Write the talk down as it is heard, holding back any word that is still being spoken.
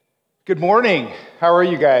Good morning. How are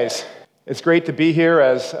you guys? It's great to be here.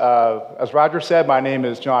 As Roger said, my name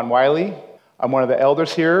is John Wiley. I'm one of the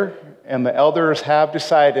elders here, and the elders have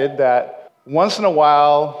decided that once in a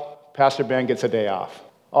while, Pastor Ben gets a day off.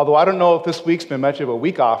 Although I don't know if this week's been much of a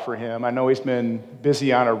week off for him. I know he's been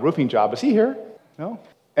busy on a roofing job. Is he here? No?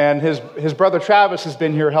 And his brother Travis has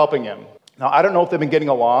been here helping him. Now, I don't know if they've been getting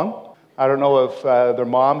along. I don't know if their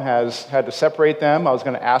mom has had to separate them. I was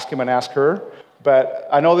going to ask him and ask her. But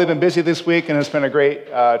I know they've been busy this week, and it's been a great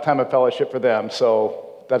time of fellowship for them,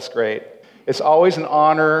 so that's great. It's always an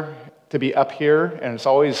honor to be up here, and it's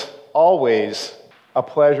always a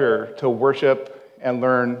pleasure to worship and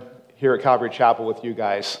learn here at Calvary Chapel with you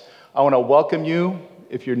guys. I want to welcome you.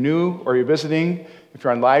 If you're new or you're visiting, if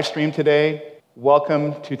you're on live stream today,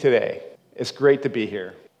 welcome to today. It's great to be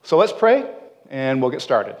here. So let's pray, and we'll get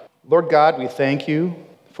started. Lord God, we thank you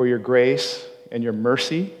for your grace and your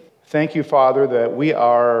mercy. Thank you, Father, that we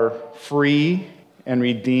are free and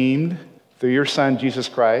redeemed through your Son, Jesus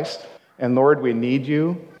Christ. And Lord, we need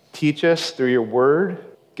you. Teach us through your word.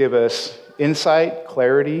 Give us insight,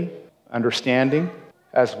 clarity, understanding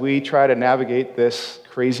as we try to navigate this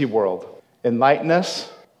crazy world. Enlighten us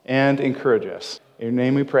and encourage us. In your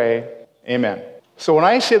name we pray, amen. So when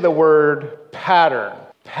I say the word pattern,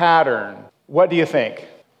 what do you think?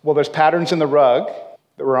 Well, there's patterns in the rug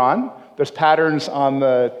that we're on. There's patterns on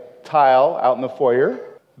the tile out in the foyer.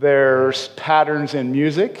 There's patterns in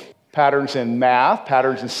music, patterns in math,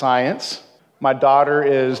 patterns in science. My daughter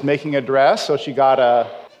is making a dress, so she got a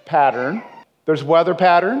pattern. There's weather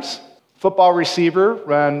patterns. Football receiver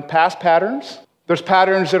run pass patterns. There's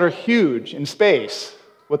patterns that are huge in space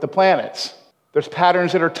with the planets. There's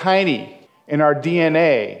patterns that are tiny in our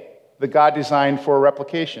DNA that God designed for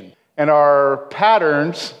replication. And our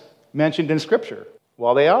patterns mentioned in Scripture?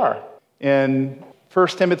 Well, they are. In 1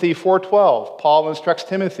 Timothy 4:12, Paul instructs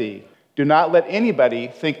Timothy, do not let anybody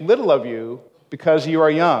think little of you because you are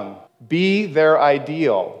young. Be their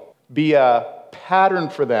ideal. Be a pattern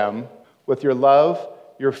for them with your love,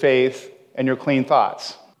 your faith, and your clean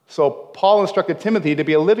thoughts. So Paul instructed Timothy to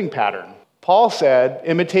be a living pattern. Paul said,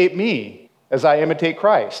 imitate me as I imitate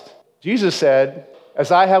Christ. Jesus said,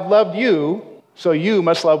 as I have loved you, so you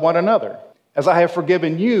must love one another. As I have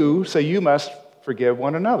forgiven you, so you must forgive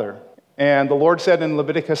one another. And the Lord said in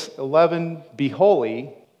Leviticus 11, be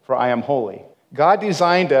holy, for I am holy. God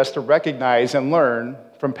designed us to recognize and learn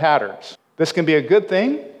from patterns. This can be a good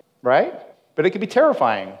thing, right? But it can be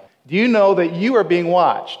terrifying. Do you know that you are being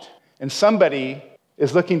watched and somebody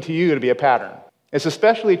is looking to you to be a pattern? It's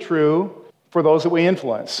especially true for those that we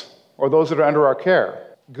influence or those that are under our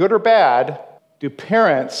care. Good or bad, do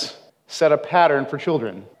parents set a pattern for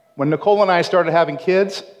children? When Nicole and I started having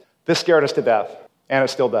kids, this scared us to death, and it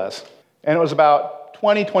still does. And it was about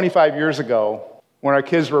 25 years ago, when our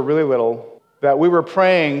kids were really little, that we were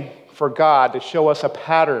praying for God to show us a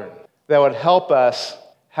pattern that would help us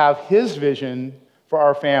have his vision for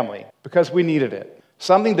our family, because we needed it.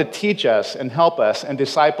 Something to teach us and help us and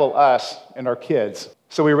disciple us and our kids.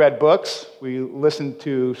 So we read books, we listened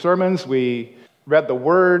to sermons, we read the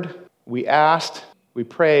word, we asked, we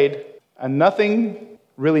prayed, and nothing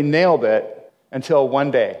really nailed it until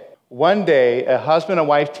one day. One day, a husband and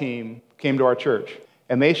wife team came to our church,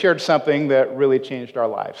 and they shared something that really changed our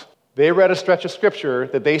lives. They read a stretch of scripture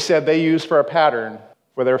that they said they used for a pattern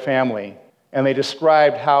for their family, and they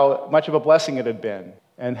described how much of a blessing it had been,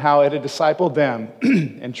 and how it had discipled them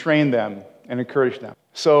and trained them and encouraged them.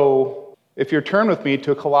 So if you'll turn with me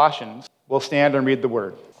to Colossians, we'll stand and read the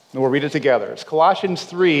word, and we'll read it together. It's Colossians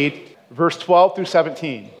 3, verse 12 through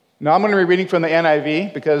 17. Now I'm going to be reading from the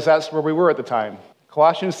NIV because that's where we were at the time.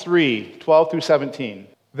 Colossians 3, 12 through 17.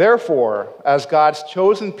 Therefore, as God's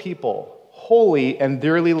chosen people, holy and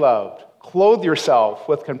dearly loved, clothe yourself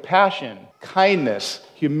with compassion, kindness,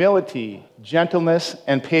 humility, gentleness,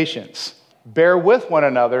 and patience. Bear with one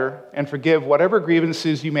another and forgive whatever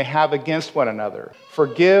grievances you may have against one another.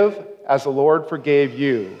 Forgive as the Lord forgave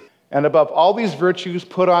you. And above all these virtues,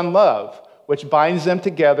 put on love, which binds them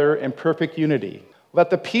together in perfect unity. Let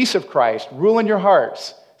the peace of Christ rule in your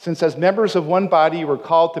hearts, since as members of one body you were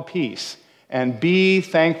called to peace, and be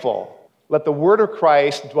thankful. Let the word of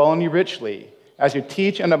Christ dwell in you richly, as you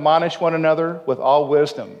teach and admonish one another with all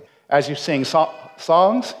wisdom, as you sing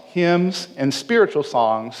songs, hymns, and spiritual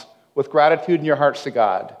songs with gratitude in your hearts to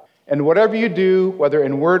God. And whatever you do, whether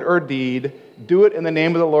in word or deed, do it in the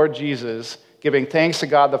name of the Lord Jesus, giving thanks to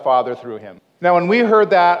God the Father through him. Now, when we heard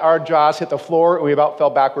that, our jaws hit the floor, and we about fell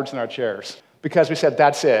backwards in our chairs, because we said,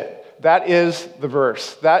 that's it. That is the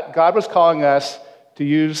verse. That God was calling us to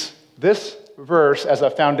use this verse as a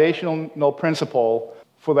foundational principle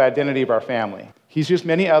for the identity of our family. He's used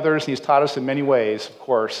many others. He's taught us in many ways, of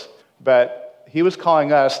course. But he was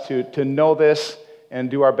calling us to know this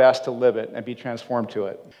and do our best to live it and be transformed to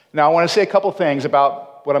it. Now, I want to say a couple things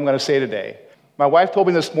about what I'm going to say today. My wife told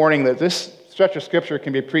me this morning that this stretch of Scripture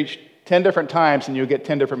can be preached 10 different times and you'll get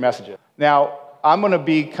 10 different messages. Now, I'm going to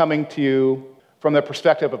be coming to you from the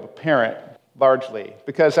perspective of a parent, largely,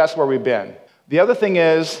 because that's where we've been. The other thing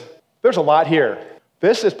is, there's a lot here.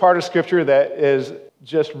 This is part of Scripture that is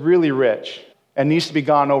just really rich and needs to be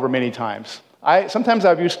gone over many times. Sometimes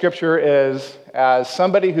I view Scripture as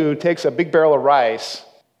somebody who takes a big barrel of rice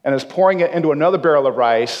and is pouring it into another barrel of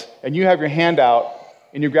rice, and you have your hand out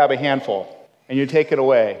and you grab a handful and you take it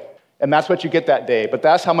away. And that's what you get that day, but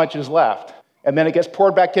that's how much is left. And then it gets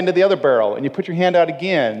poured back into the other barrel, and you put your hand out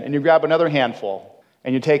again, and you grab another handful,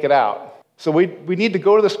 and you take it out. So we need to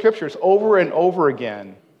go to the Scriptures over and over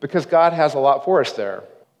again, because God has a lot for us there.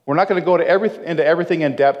 We're not going to go into everything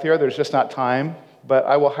in depth here. There's just not time, but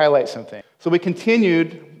I will highlight some things. So we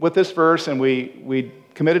continued with this verse, and we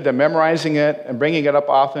committed to memorizing it and bringing it up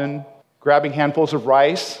often, grabbing handfuls of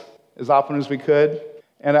rice as often as we could.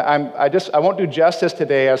 And I won't do justice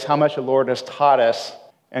today as how much the Lord has taught us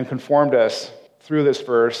and conformed us through this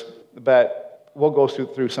verse, but we'll go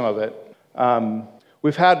through some of it.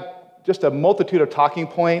 We've had just a multitude of talking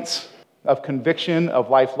points, of conviction, of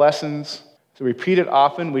life lessons. So we repeat it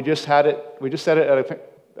often. We just said it at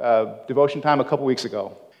a devotion time a couple weeks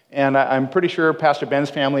ago. And I'm pretty sure Pastor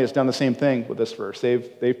Ben's family has done the same thing with this verse.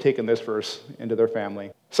 They've taken this verse into their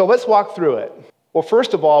family. So let's walk through it. Well,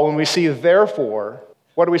 first of all, when we see therefore,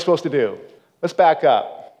 what are we supposed to do? Let's back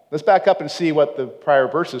up. Let's back up and see what the prior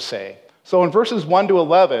verses say. So in verses 1 to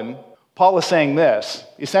 11, Paul is saying this.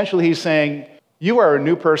 Essentially, he's saying, you are a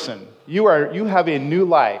new person. You have a new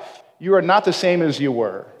life. You are not the same as you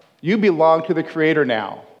were. You belong to the Creator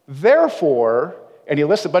now. Therefore, and he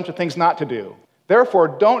lists a bunch of things not to do. Therefore,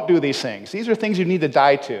 don't do these things. These are things you need to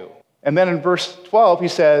die to. And then in verse 12, he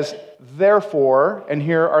says, therefore, and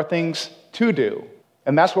here are things to do.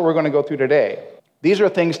 And that's what we're going to go through today. These are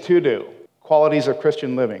things to do. Qualities of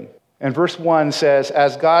Christian living. And verse 1 says,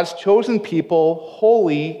 as God's chosen people,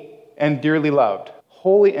 holy and dearly loved.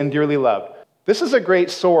 Holy and dearly loved. This is a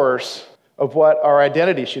great source of what our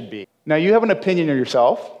identity should be. Now, you have an opinion of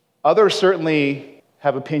yourself. Others certainly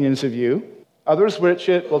have opinions of you. Others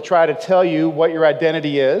will try to tell you what your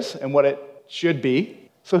identity is and what it should be.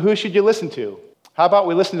 So who should you listen to? How about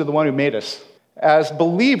we listen to the one who made us? As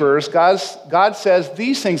believers, God says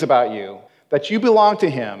these things about you. That you belong to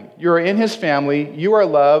him, you are in his family, you are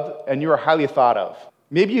loved, and you are highly thought of.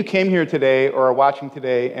 Maybe you came here today or are watching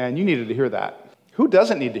today and you needed to hear that. Who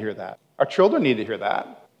doesn't need to hear that? Our children need to hear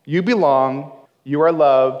that. You belong, you are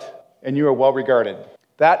loved, and you are well regarded.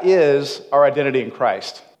 That is our identity in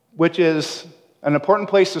Christ, which is an important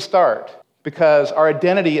place to start because our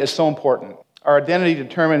identity is so important. Our identity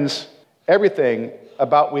determines everything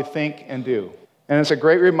about what we think and do. And it's a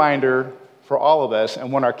great reminder for all of us,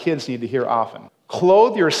 and one our kids need to hear often.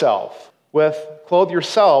 Clothe yourselves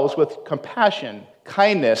with compassion,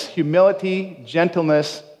 kindness, humility,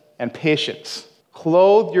 gentleness, and patience.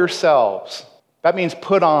 Clothe yourselves. That means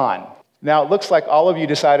put on. Now, it looks like all of you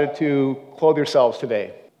decided to clothe yourselves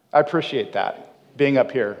today. I appreciate that, being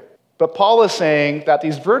up here. But Paul is saying that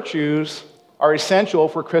these virtues are essential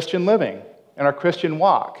for Christian living and our Christian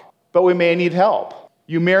walk. But we may need help.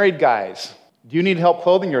 You married guys, do you need help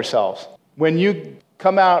clothing yourselves? When you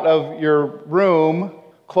come out of your room,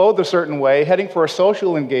 clothed a certain way, heading for a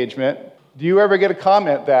social engagement, do you ever get a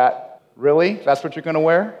comment that, really, that's what you're going to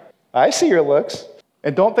wear? I see your looks.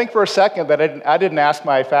 And don't think for a second that I didn't ask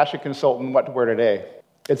my fashion consultant what to wear today.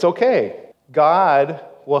 It's okay. God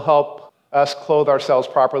will help us clothe ourselves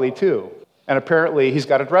properly too. And apparently, he's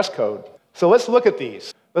got a dress code. So let's look at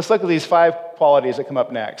these. Let's look at these 5 qualities that come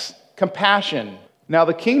up next. Compassion. Now,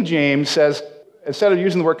 the King James says, instead of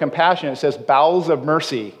using the word compassion, it says bowels of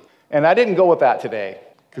mercy. And I didn't go with that today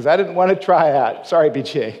because I didn't want to try that. Sorry,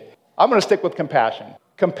 BJ. I'm going to stick with compassion.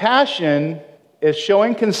 Compassion is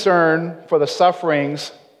showing concern for the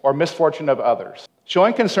sufferings or misfortune of others.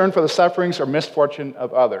 Showing concern for the sufferings or misfortune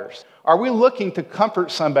of others. Are we looking to comfort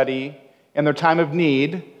somebody in their time of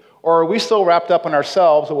need, or are we so wrapped up in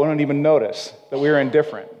ourselves that we don't even notice that we are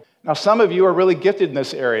indifferent? Now, some of you are really gifted in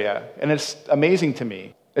this area, and it's amazing to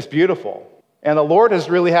me. It's beautiful. And the Lord has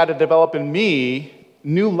really had to develop in me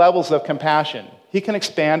new levels of compassion. He can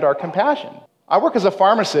expand our compassion. I work as a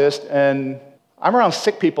pharmacist, and I'm around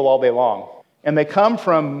sick people all day long. And they come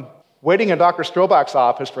from waiting in Dr. Strobach's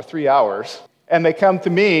office for 3 hours, and they come to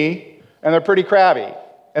me, and they're pretty crabby,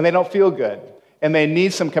 and they don't feel good, and they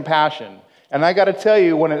need some compassion. And I got to tell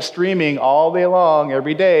you, when it's streaming all day long,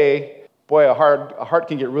 every day, boy, a heart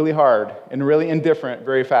can get really hard and really indifferent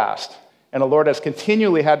very fast. And the Lord has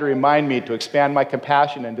continually had to remind me to expand my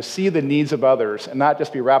compassion and to see the needs of others and not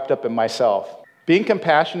just be wrapped up in myself. Being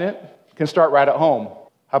compassionate can start right at home.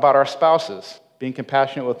 How about our spouses? Being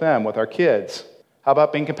compassionate with them, with our kids. How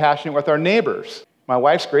about being compassionate with our neighbors? My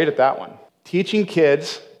wife's great at that one. Teaching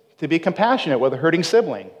kids to be compassionate with a hurting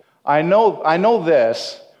sibling. I know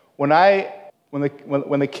this when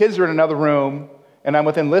the kids are in another room and I'm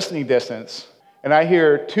within listening distance and I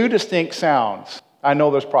hear two distinct sounds, I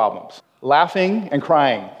know there's problems. Laughing and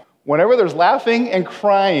crying. Whenever there's laughing and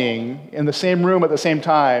crying in the same room at the same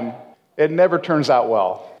time, it never turns out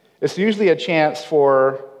well. It's usually a chance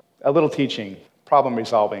for a little teaching, problem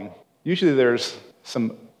resolving. Usually there's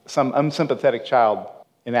some unsympathetic child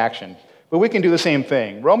in action. But we can do the same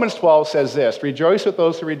thing. Romans 12 says this, rejoice with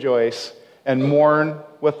those who rejoice and mourn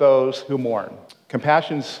with those who mourn.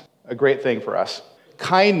 Compassion's a great thing for us.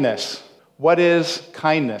 Kindness. What is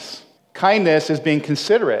kindness? Kindness is being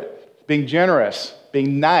considerate, being generous,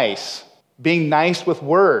 being nice with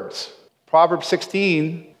words. Proverbs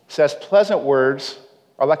 16 says pleasant words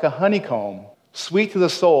are like a honeycomb, sweet to the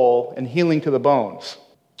soul and healing to the bones.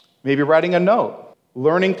 Maybe writing a note,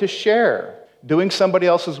 learning to share, doing somebody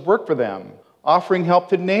else's work for them, offering help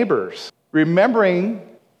to neighbors, remembering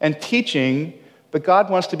and teaching that God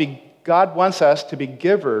wants us to be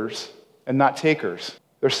givers and not takers.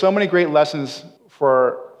 There's so many great lessons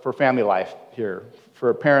for family life here,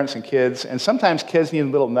 for parents and kids, and sometimes kids need a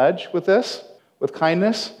little nudge with this, with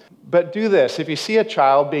kindness. But do this. If you see a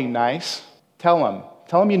child being nice, tell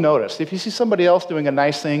them you noticed. If you see somebody else doing a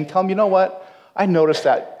nice thing, tell them, you know what? I noticed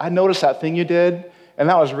that thing you did, and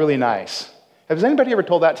that was really nice. Has anybody ever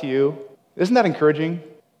told that to you? Isn't that encouraging?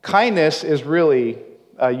 Kindness is really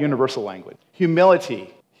a universal language.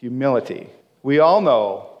 Humility. We all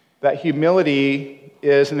know that humility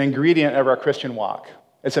is an ingredient of our Christian walk.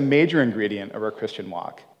 It's a major ingredient of our Christian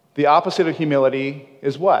walk. The opposite of humility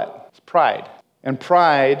is what? It's pride. And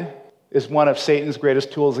pride is one of Satan's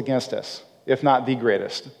greatest tools against us, if not the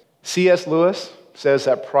greatest. C.S. Lewis says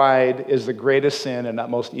that pride is the greatest sin and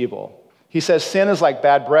utmost evil. He says sin is like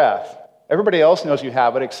bad breath. Everybody else knows you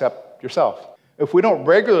have it except yourself. If we don't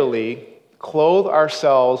regularly clothe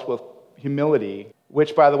ourselves with humility,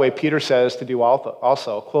 which, by the way, Peter says to do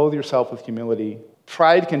also, clothe yourself with humility,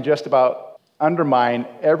 pride can just about undermine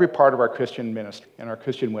every part of our Christian ministry and our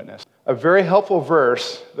Christian witness. A very helpful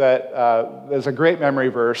verse that is a great memory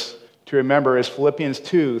verse to remember is Philippians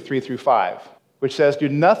 2, 3-5, which says, do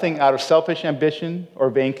nothing out of selfish ambition or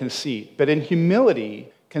vain conceit, but in humility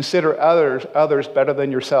consider others better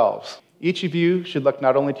than yourselves. Each of you should look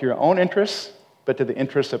not only to your own interests, but to the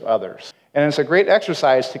interests of others. And it's a great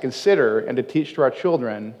exercise to consider and to teach to our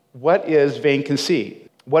children, what is vain conceit?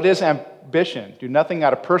 What is ambition? Do nothing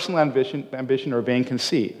out of personal ambition or vain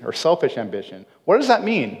conceit or selfish ambition. What does that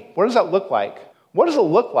mean? What does that look like? What does it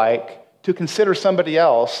look like to consider somebody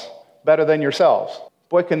else better than yourselves?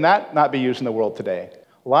 Boy, can that not be used in the world today.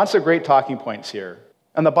 Lots of great talking points here.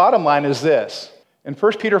 And the bottom line is this. In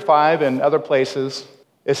 1 Peter 5 and other places,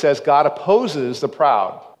 it says, God opposes the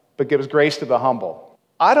proud, but gives grace to the humble.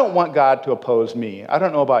 I don't want God to oppose me. I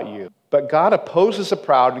don't know about you. But God opposes the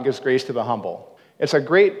proud and gives grace to the humble. It's a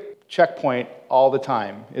great checkpoint all the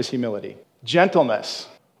time, is humility. Gentleness.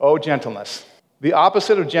 Oh, gentleness. The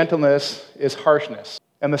opposite of gentleness is harshness.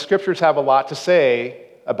 And the scriptures have a lot to say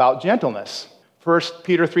about gentleness. 1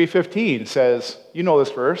 Peter 3:15 says, you know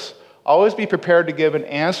this verse, always be prepared to give an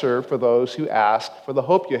answer for those who ask for the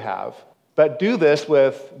hope you have, but do this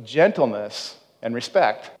with gentleness and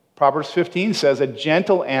respect. Proverbs 15 says, a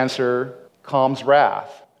gentle answer calms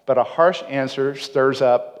wrath, but a harsh answer stirs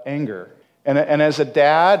up anger. And as a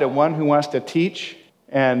dad, and one who wants to teach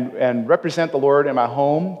and represent the Lord in my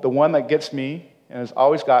home, the one that gets me and has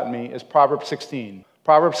always gotten me is Proverbs 16.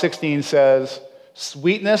 Proverbs 16 says,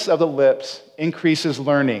 sweetness of the lips increases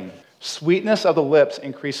learning. Sweetness of the lips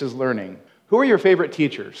increases learning. Who are your favorite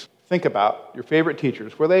teachers? Think about your favorite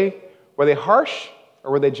teachers. Were they harsh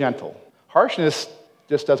or were they gentle? Harshness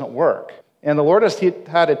just doesn't work. And the Lord has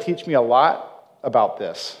had to teach me a lot about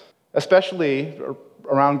this, especially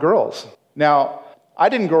around girls. Now, I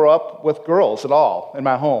didn't grow up with girls at all in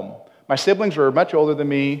my home. My siblings were much older than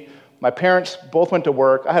me. My parents both went to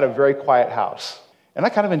work. I had a very quiet house. And I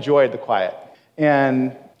kind of enjoyed the quiet.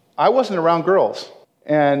 And I wasn't around girls.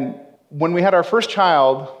 And when we had our first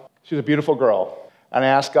child, she was a beautiful girl. And I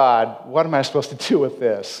asked God, what am I supposed to do with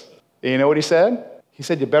this? And you know what he said? He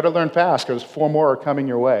said, you better learn fast because 4 more are coming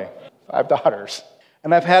your way. 5 daughters.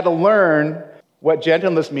 And I've had to learn what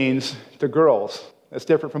gentleness means to girls. It's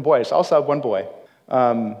different from boys. I also have 1 boy.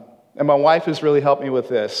 And my wife has really helped me with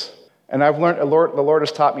this. And I've learned, the Lord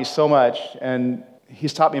has taught me so much, and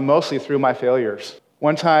he's taught me mostly through my failures.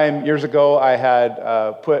 One time, years ago, I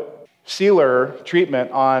had put sealer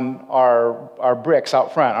treatment on our bricks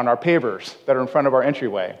out front, on our pavers that are in front of our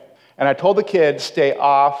entryway. And I told the kids, stay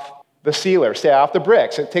off the sealer, stay off the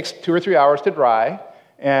bricks. It takes 2 or 3 hours to dry,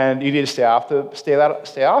 and you need to stay off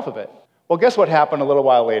of it. Well, guess what happened a little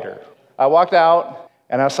while later? I walked out,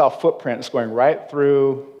 and I saw footprints going right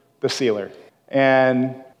through the sealer.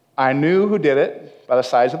 And I knew who did it by the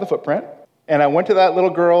size of the footprint. And I went to that little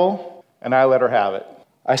girl, and I let her have it.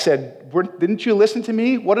 I said, didn't you listen to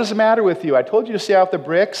me? What is the matter with you? I told you to stay off the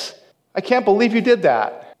bricks. I can't believe you did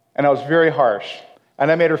that. And I was very harsh.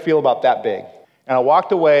 And I made her feel about that big. And I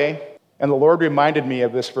walked away, and the Lord reminded me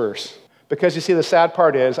of this verse. Because you see, the sad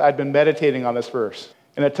part is, I'd been meditating on this verse.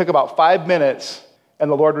 And it took about 5 minutes,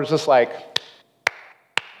 and the Lord was just like,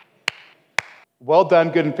 well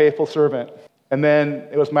done, good and faithful servant. And then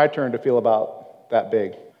it was my turn to feel about that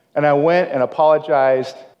big. And I went and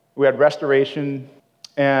apologized. We had restoration,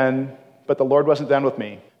 but the Lord wasn't done with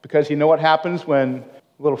me. Because you know what happens when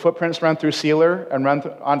little footprints run through sealer and run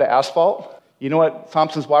onto asphalt? You know what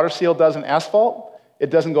Thompson's water seal does in asphalt? It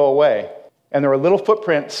doesn't go away. And there were little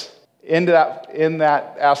footprints in that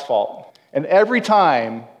asphalt. And every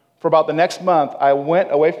time, for about the next month, I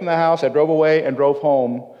went away from the house, I drove away and drove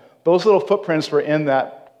home, those little footprints were in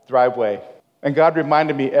that driveway. And God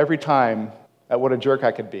reminded me every time that what a jerk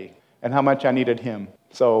I could be and how much I needed him.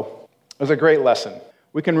 So it was a great lesson.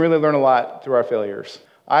 We can really learn a lot through our failures.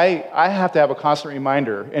 I have to have a constant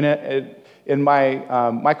reminder. In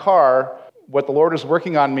my car, what the Lord is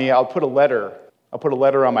working on me, I'll put a letter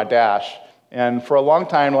on my dash. And for a long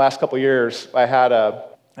time, the last couple of years, I had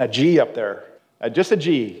a G up there, just a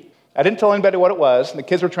G. I didn't tell anybody what it was, and the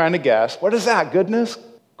kids were trying to guess. What is that? Goodness?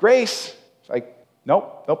 Grace? It's like,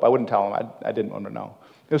 nope, I wouldn't tell them. I didn't want to know.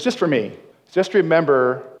 It was just for me. Just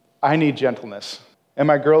remember, I need gentleness, and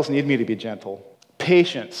my girls need me to be gentle.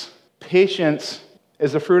 Patience. Patience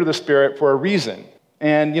is the fruit of the Spirit for a reason.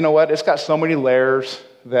 And you know what? It's got so many layers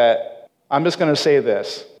that I'm just going to say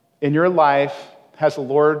this. In your life, has the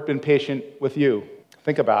Lord been patient with you?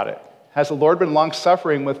 Think about it. Has the Lord been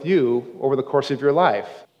long-suffering with you over the course of your life?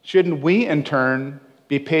 Shouldn't we, in turn,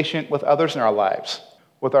 be patient with others in our lives?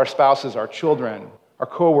 With our spouses, our children, our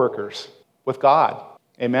co-workers, with God.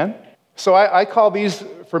 Amen? So I call these,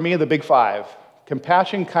 for me, the big 5.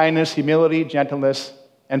 Compassion, kindness, humility, gentleness,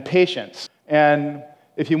 and patience. And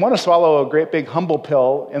if you want to swallow a great big humble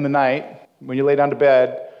pill in the night, when you lay down to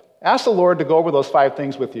bed, ask the Lord to go over those 5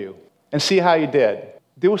 things with you and see how you did.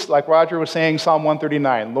 Do like Roger was saying, Psalm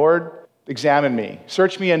 139, Lord, examine me.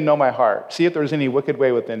 Search me and know my heart. See if there's any wicked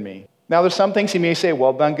way within me. Now, there's some things he may say,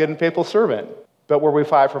 well done, good and faithful servant. But were we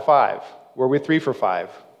 5 for 5? Were we 3 for 5?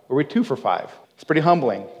 Were we 2 for 5? It's pretty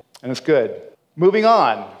humbling, and it's good. Moving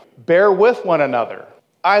on, bear with one another.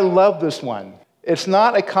 I love this one. It's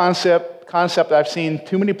not a concept I've seen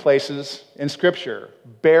too many places in Scripture.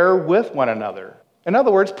 Bear with one another. In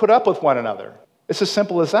other words, put up with one another. It's as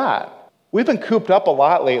simple as that. We've been cooped up a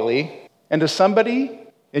lot lately, and does somebody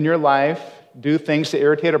in your life do things to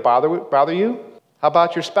irritate or bother you? How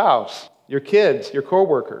about your spouse, your kids, your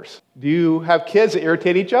coworkers? Do you have kids that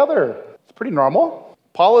irritate each other? It's pretty normal.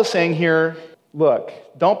 Paul is saying here, look,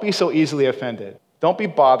 don't be so easily offended. Don't be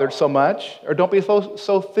bothered so much, or don't be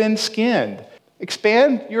so thin-skinned.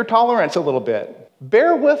 Expand your tolerance a little bit.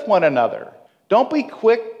 Bear with one another. Don't be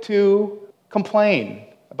quick to complain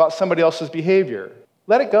about somebody else's behavior.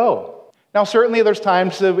 Let it go. Now, certainly there's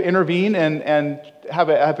times to intervene and have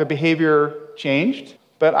a behavior changed,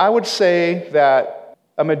 but I would say that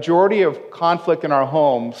a majority of conflict in our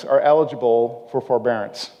homes are eligible for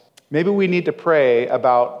forbearance. Maybe we need to pray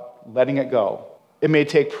about letting it go. It may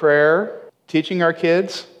take prayer, teaching our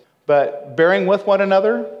kids, but bearing with one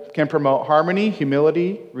another can promote harmony,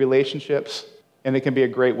 humility, relationships, and it can be a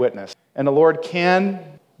great witness. And the Lord can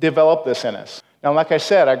develop this in us. Now, like I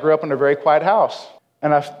said, I grew up in a very quiet house.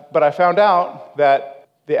 But I found out that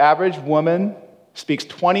the average woman speaks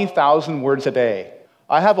 20,000 words a day.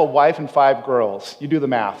 I have a wife and 5 girls. You do the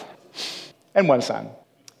math. And 1 son.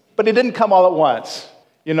 But it didn't come all at once.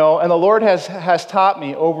 And the Lord has taught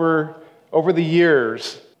me over the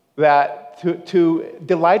years that to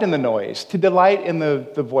delight in the noise, to delight in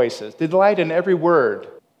the voices, to delight in every word.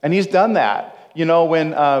 And he's done that.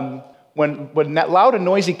 When loud and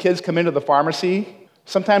noisy kids come into the pharmacy,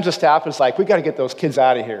 sometimes the staff is like, we got to get those kids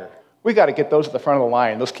out of here. We got to get those at the front of the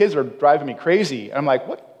line. Those kids are driving me crazy. And I'm like,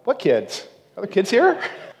 what kids? Are there kids here?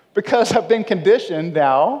 Because I've been conditioned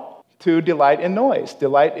now to delight in noise,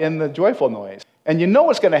 delight in the joyful noise. And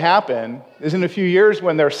what's going to happen is in a few years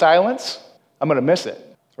when there's silence, I'm going to miss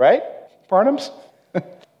it, right? Barnums?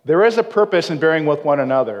 There is a purpose in bearing with one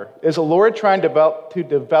another. Is the Lord trying to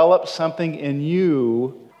develop something in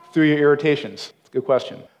you through your irritations? It's a good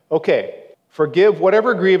question. Okay, forgive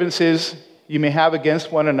whatever grievances you may have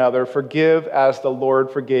against one another. Forgive as the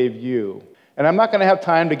Lord forgave you. And I'm not going to have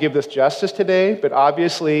time to give this justice today, but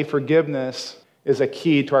obviously forgiveness is a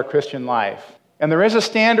key to our Christian life. And there is a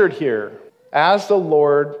standard here.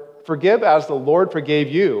 Forgive as the Lord forgave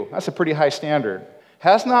you. That's a pretty high standard.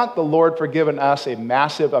 Has not the Lord forgiven us a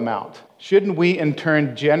massive amount? Shouldn't we in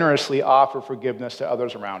turn generously offer forgiveness to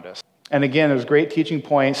others around us? And again, there's great teaching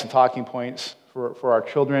points and talking points for our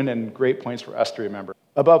children and great points for us to remember.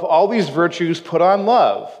 Above all these virtues, put on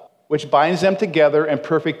love, which binds them together in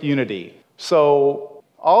perfect unity. So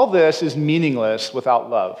all this is meaningless without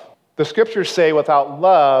love. The scriptures say without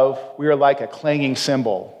love, we are like a clanging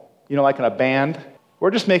cymbal. You know, like in a band. We're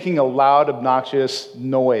just making a loud, obnoxious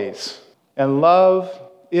noise. And love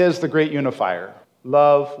is the great unifier.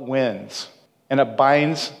 Love wins. And it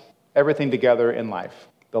binds everything together in life.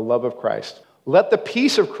 The love of Christ. Let the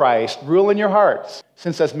peace of Christ rule in your hearts,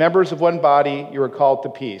 since as members of one body, you are called to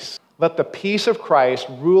peace. Let the peace of Christ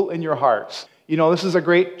rule in your hearts. You know, this is a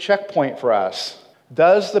great checkpoint for us.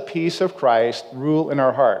 Does the peace of Christ rule in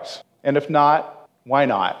our hearts? And if not, why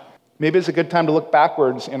not? Maybe it's a good time to look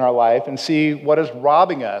backwards in our life and see what is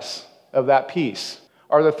robbing us of that peace.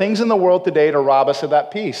 Are there things in the world today to rob us of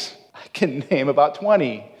that peace? I can name about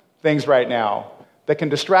 20 things right now that can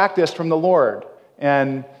distract us from the Lord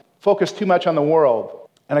and focus too much on the world.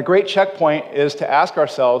 And a great checkpoint is to ask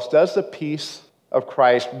ourselves, does the peace of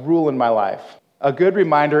Christ rule in my life? A good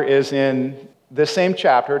reminder is in this same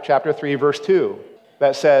chapter, chapter 3, verse 2,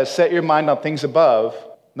 that says, set your mind on things above,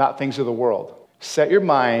 not things of the world. Set your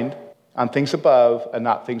mind on things above and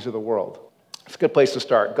not things of the world. It's a good place to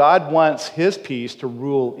start. God wants his peace to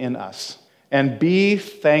rule in us. And be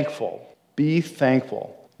thankful. Be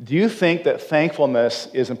thankful. Do you think that thankfulness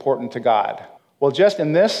is important to God? Well, just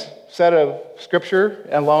in this set of scripture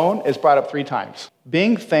alone, it's brought up 3 times.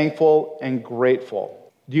 Being thankful and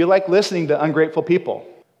grateful. Do you like listening to ungrateful people?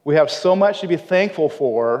 We have so much to be thankful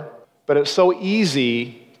for, but it's so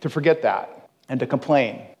easy to forget that and to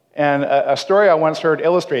complain. And a story I once heard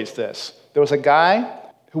illustrates this. There was a guy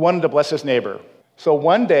who wanted to bless his neighbor. So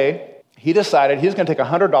one day, he decided he's going to take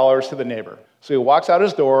 $100 to the neighbor. So he walks out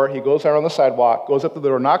his door, he goes out on the sidewalk, goes up to the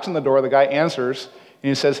door, knocks on the door, the guy answers, and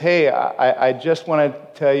he says, hey, I just want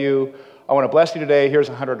to tell you, I want to bless you today, here's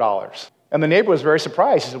 $100. And the neighbor was very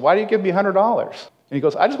surprised. He said, why do you give me $100? And he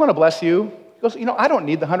goes, I just want to bless you. He goes, I don't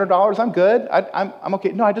need the $100, I'm good, I'm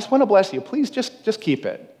okay. No, I just want to bless you, please just keep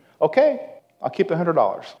it. Okay, I'll keep the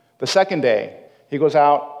 $100. The second day, he goes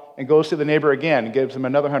out and goes to the neighbor again and gives him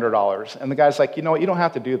another $100. And the guy's like, you know what, you don't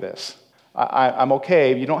have to do this. I'm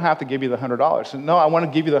okay, you don't have to give me the $100. So, no, I want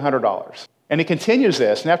to give you the $100. And he continues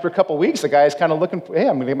this, and after a couple of weeks, the guy's kind of looking, hey,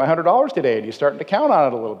 I'm going to get my $100 today, and he's starting to count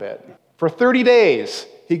on it a little bit. For 30 days,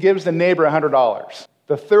 he gives the neighbor $100.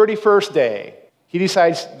 The 31st day, he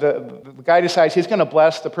decides, the guy decides he's going to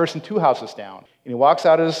bless the person 2 houses down. And he walks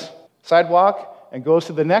out his sidewalk and goes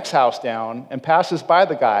to the next house down and passes by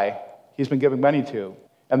the guy he's been giving money to.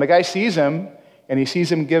 And the guy sees him, and he sees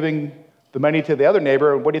him giving the money to the other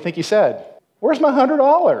neighbor, and what do you think he said? Where's my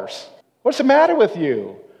 $100? What's the matter with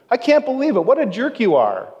you? I can't believe it. What a jerk you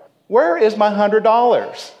are. Where is my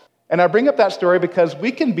 $100? And I bring up that story because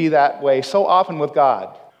we can be that way so often with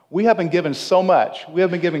God. We have been given so much. We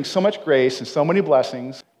have been giving so much grace and so many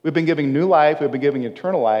blessings. We've been giving new life. We've been giving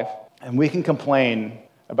eternal life. And we can complain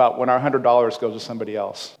about when our $100 goes to somebody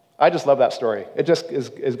else. I just love that story. It just is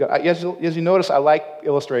good. As you notice, I like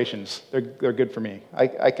illustrations. They're good for me.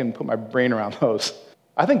 I can put my brain around those.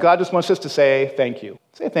 I think God just wants us to say thank you.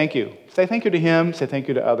 Say thank you. Say thank you to him. Say thank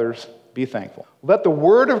you to others. Be thankful. Let the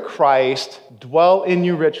word of Christ dwell in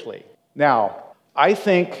you richly. Now, I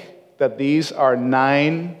think that these are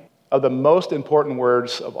 9 of the most important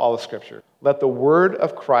words of all of Scripture. Let the word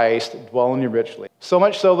of Christ dwell in you richly. So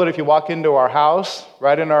much so that if you walk into our house,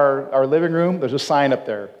 right in our living room, there's a sign up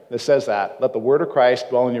there that says that. Let the word of Christ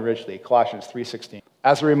dwell in you richly. Colossians 3:16.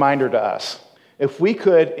 As a reminder to us, if we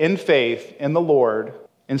could, in faith in the Lord,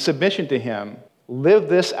 in submission to him, live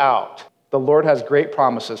this out, the Lord has great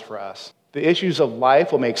promises for us. The issues of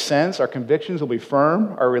life will make sense. Our convictions will be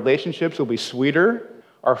firm. Our relationships will be sweeter.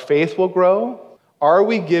 Our faith will grow. Are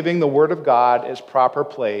we giving the word of God its proper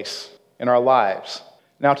place in our lives?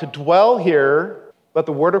 Now, to dwell here, let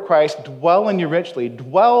the word of Christ dwell in you richly.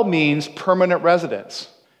 Dwell means permanent residence.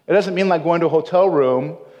 It doesn't mean like going to a hotel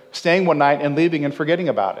room, staying one night and leaving and forgetting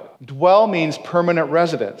about it. Dwell means permanent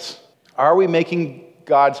residence. Are we making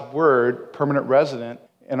God's word permanent resident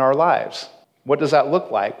in our lives? What does that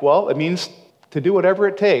look like? Well, it means to do whatever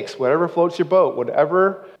it takes, whatever floats your boat,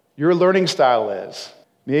 whatever your learning style is.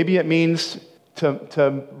 Maybe it means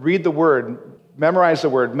to read the Word, memorize the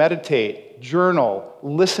Word, meditate, journal,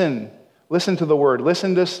 listen to the Word,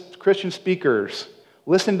 listen to Christian speakers,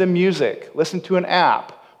 listen to music, listen to an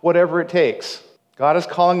app, whatever it takes. God is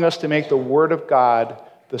calling us to make the Word of God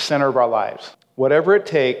the center of our lives. Whatever it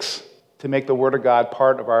takes to make the Word of God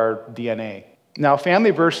part of our DNA. Now,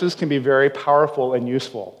 family verses can be very powerful and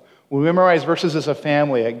useful. When we memorize verses as a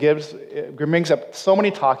family, it brings up so many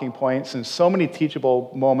talking points and so many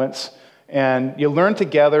teachable moments. And you learn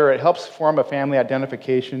together. It helps form a family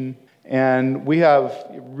identification. And we have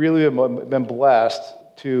really been blessed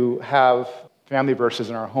to have family verses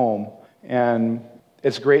in our home. And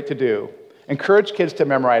it's great to do. Encourage kids to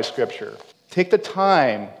memorize Scripture. Take the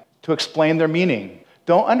time to explain their meaning.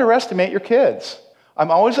 Don't underestimate your kids.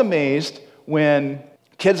 I'm always amazed when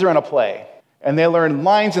kids are in a play and they learn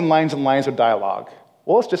lines and lines and lines of dialogue.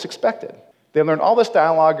 Well, it's just expected. They learn all this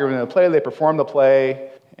dialogue in the play, they perform the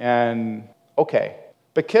play, and okay.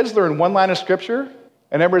 But kids learn one line of Scripture,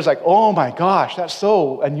 and everybody's like, oh my gosh, that's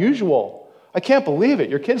so unusual. I can't believe it.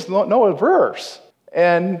 Your kids don't know a verse.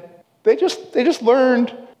 And they just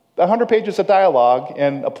learned 100 pages of dialogue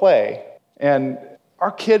in a play. And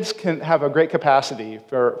our kids can have a great capacity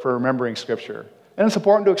for remembering Scripture. And it's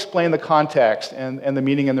important to explain the context and the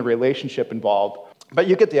meaning and the relationship involved. But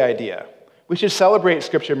you get the idea. We should celebrate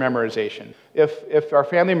Scripture memorization. If our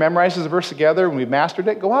family memorizes a verse together and we've mastered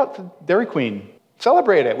it, go out to Dairy Queen.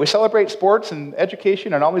 Celebrate it. We celebrate sports and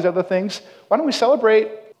education and all these other things. Why don't we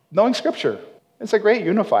celebrate knowing Scripture? It's a great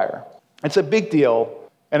unifier. It's a big deal,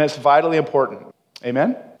 and it's vitally important.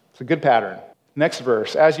 Amen? It's a good pattern. Next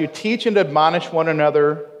verse. As you teach and admonish one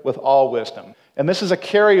another with all wisdom. And this is a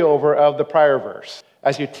carryover of the prior verse.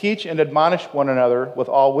 As you teach and admonish one another with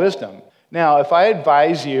all wisdom. Now, if I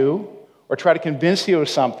advise you or try to convince you of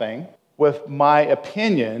something with my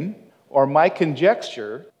opinion or my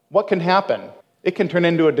conjecture, what can happen? It can turn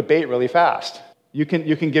into a debate really fast. You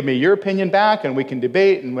can give me your opinion back, and we can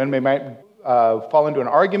debate, and when we might fall into an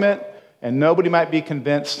argument, and nobody might be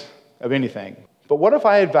convinced of anything. But what if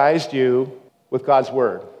I advised you with God's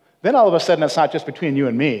Word? Then all of a sudden, it's not just between you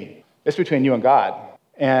and me. It's between you and God.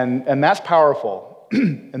 And that's powerful.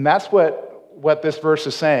 And that's what this verse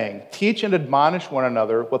is saying. Teach and admonish one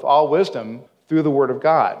another with all wisdom through the Word of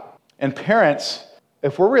God. And parents,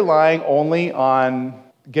 if we're relying only on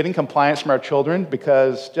getting compliance from our children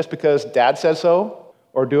just because dad says so,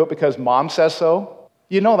 or do it because mom says so,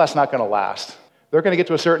 that's not going to last. They're going to get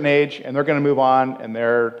to a certain age, and they're going to move on, and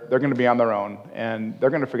they're going to be on their own, and they're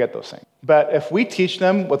going to forget those things. But if we teach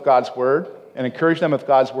them with God's Word and encourage them with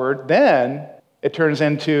God's Word, then it turns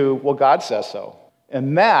into, well, God says so.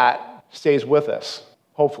 And that stays with us,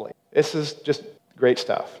 hopefully. This is just great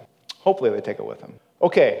stuff. Hopefully they take it with them.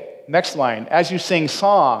 Okay, next line. As you sing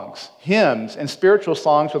songs, hymns, and spiritual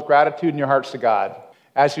songs with gratitude in your hearts to God.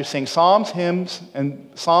 As you sing songs, hymns,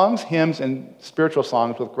 and spiritual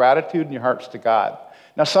songs with gratitude in your hearts to God.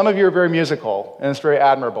 Now, some of you are very musical, and it's very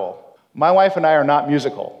admirable. My wife and I are not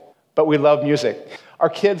musical, but we love music. Our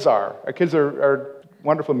kids are. Our kids are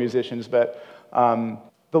wonderful musicians, but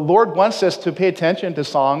the Lord wants us to pay attention to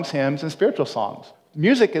songs, hymns, and spiritual songs.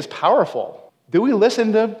 Music is powerful. Do we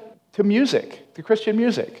listen to music, to Christian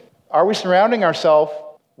music? Are we surrounding ourselves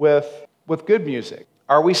with good music?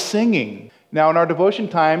 Are we singing? Now, in our devotion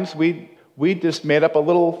times, we just made up a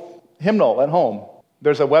little hymnal at home.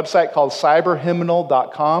 There's a website called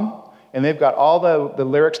cyberhymnal.com, and they've got all the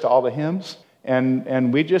lyrics to all the hymns,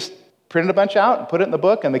 and we just printed a bunch out and put it in the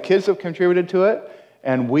book, and the kids have contributed to it,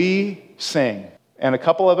 and we sing. And a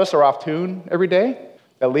couple of us are off tune every day,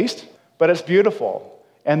 at least, but it's beautiful.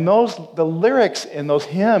 And the lyrics in those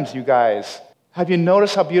hymns, you guys, have you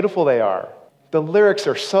noticed how beautiful they are? The lyrics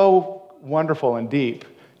are so wonderful and deep.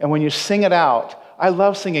 And when you sing it out, I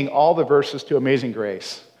love singing all the verses to Amazing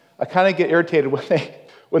Grace. I kind of get irritated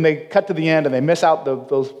when they cut to the end and they miss out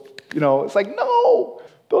those, it's like, no,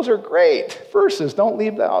 those are great verses. Don't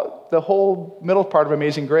leave out the whole middle part of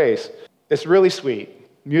Amazing Grace. It's really sweet.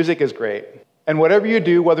 Music is great. And whatever you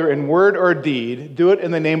do, whether in word or deed, do it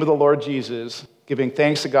in the name of the Lord Jesus, giving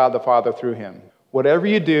thanks to God the Father through him. Whatever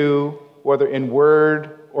you do, whether in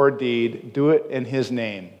word or deed, do it in his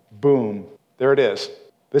name. Boom. There it is.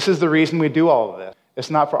 This is the reason we do all of this. It's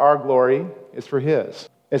not for our glory, it's for his.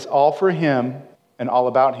 It's all for him and all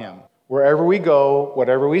about him. Wherever we go,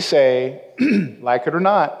 whatever we say, like it or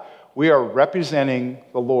not, we are representing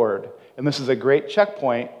the Lord. And this is a great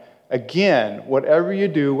checkpoint. Again, whatever you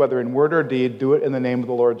do, whether in word or deed, do it in the name of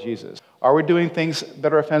the Lord Jesus. Are we doing things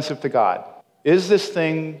that are offensive to God? Is this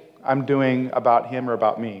thing I'm doing about him or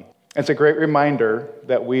about me. It's a great reminder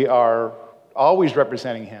that we are always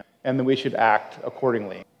representing him and that we should act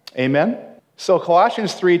accordingly. Amen? So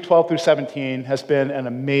Colossians 3:12 through 17 has been an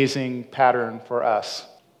amazing pattern for us.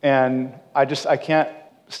 And I can't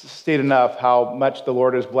state enough how much the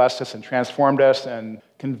Lord has blessed us and transformed us and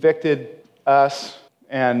convicted us.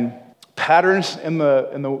 And patterns in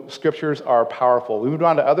the scriptures are powerful. We moved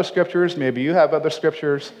on to other scriptures. Maybe you have other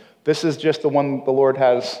scriptures. This is just the one the Lord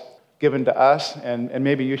has given to us, and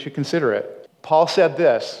maybe you should consider it. Paul said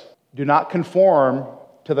this, "Do not conform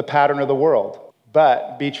to the pattern of the world,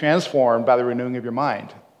 but be transformed by the renewing of your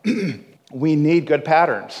mind." We need good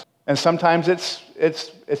patterns, and sometimes it's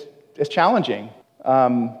challenging.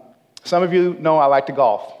 Some of you know I like to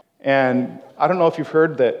golf, and I don't know if you've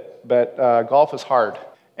heard that, but golf is hard.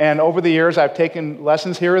 And over the years, I've taken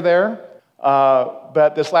lessons here or there,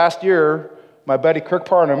 but this last year, my buddy Kirk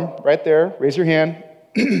Parnham, right there, raise your hand.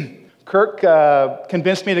 Kirk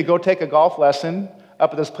convinced me to go take a golf lesson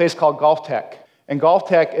up at this place called Golf Tech. And Golf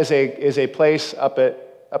Tech is a place up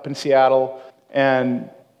in Seattle, and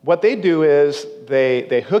what they do is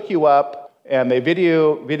they hook you up and they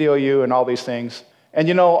video you and all these things. And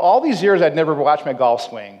you know, all these years I'd never watched my golf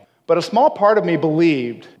swing, but a small part of me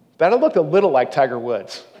believed that it looked a little like Tiger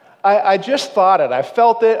Woods. I just thought it. I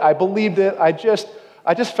felt it. I believed it. I just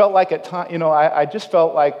felt like at time, I just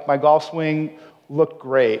felt like my golf swing looked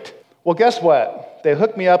great. Well, guess what? They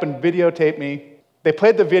hooked me up and videotaped me. They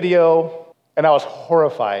played the video, and I was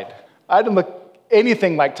horrified. I didn't look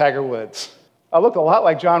anything like Tiger Woods. I looked a lot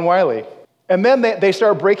like John Wiley. And then they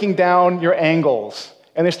start breaking down your angles,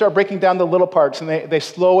 and they start breaking down the little parts, and they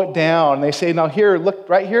slow it down. And they say, now here, look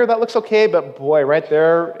right here, that looks okay, but boy, right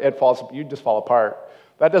there, you just fall apart.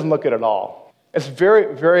 That doesn't look good at all. It's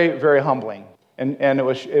very, very, very humbling. And it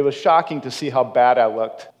was shocking to see how bad I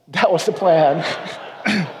looked. That was the plan.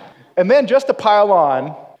 And then just to pile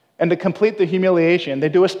on and to complete the humiliation, they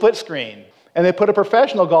do a split screen. And they put a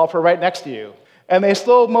professional golfer right next to you. And they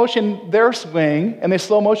slow motion their swing, and they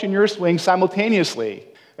slow motion your swing simultaneously.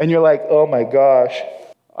 And you're like, oh my gosh,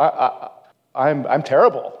 I'm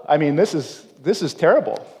terrible. I mean, this is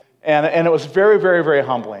terrible. And it was very, very, very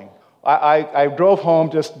humbling. I drove home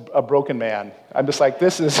just a broken man. I'm just like,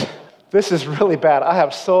 this is really bad. I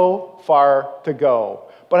have so far to go.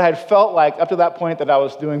 But I had felt like up to that point that I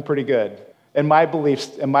was doing pretty good. In my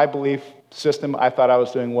belief system, I thought I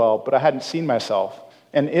was doing well, but I hadn't seen myself.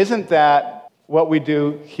 And isn't that what we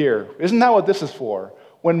do here? Isn't that what this is for?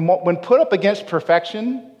 When put up against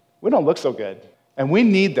perfection, we don't look so good. And we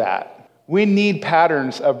need that. We need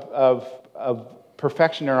patterns of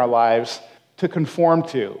perfection in our lives to conform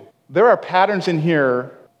to. There are patterns in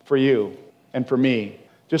here for you and for me.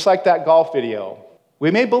 Just like that golf video.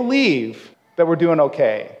 We may believe that we're doing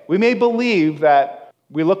okay. We may believe that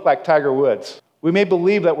we look like Tiger Woods. We may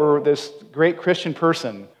believe that we're this great Christian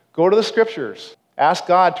person. Go to the scriptures. Ask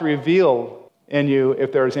God to reveal in you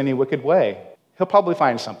if there is any wicked way. He'll probably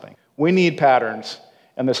find something. We need patterns,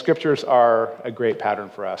 and the scriptures are a great pattern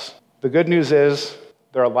for us. The good news is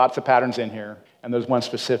there are lots of patterns in here, and there's one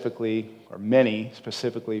specifically, or many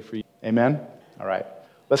specifically for you. Amen? All right.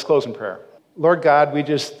 Let's close in prayer. Lord God,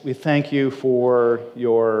 we thank you for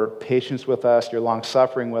your patience with us, your long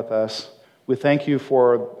suffering with us. We thank you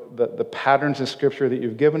for the patterns in Scripture that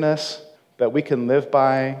you've given us, that we can live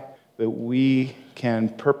by, that we can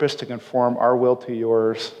purpose to conform our will to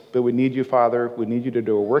yours. But we need you, Father. We need you to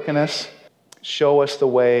do a work in us, show us the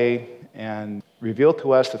way, and reveal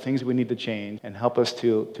to us the things we need to change, and help us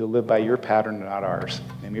to live by your pattern and not ours.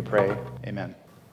 And we pray, amen.